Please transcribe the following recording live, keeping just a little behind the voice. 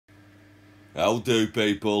How do,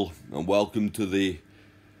 people, and welcome to the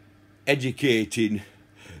educating,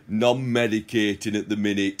 non-medicating at the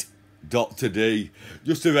minute, Dr. D.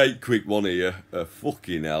 Just a very quick one here.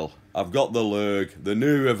 Fucking hell. I've got the lurg, the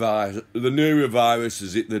neurovirus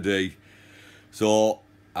has hit the D. So,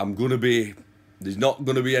 there's not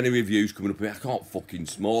going to be any reviews coming up here. I can't fucking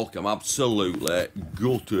smoke. I'm absolutely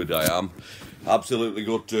gutted, I am. Absolutely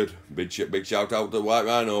gutted. Big shout out to White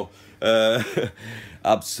Rhino.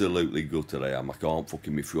 Absolutely gutted I am. I can't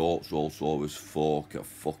fucking, my throat's all sore as fuck. I'm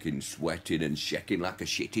fucking sweating and shaking like a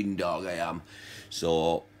shitting dog, I am.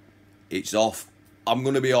 So, it's off. I'm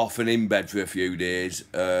going to be off and in bed for a few days.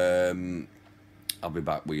 I'll be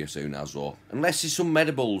back with you soon as well. Unless there's some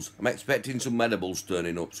medibles. I'm expecting some medibles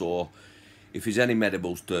turning up, so if there's any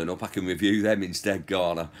medibles turn up, I can review them instead,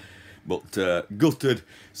 can't I? But gutted.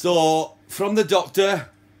 So, from the doctor,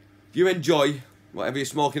 you enjoy whatever you're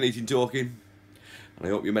smoking, eating, talking, and I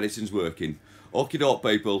hope your medicine's working. Okie doke,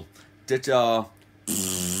 people. Ta-ta.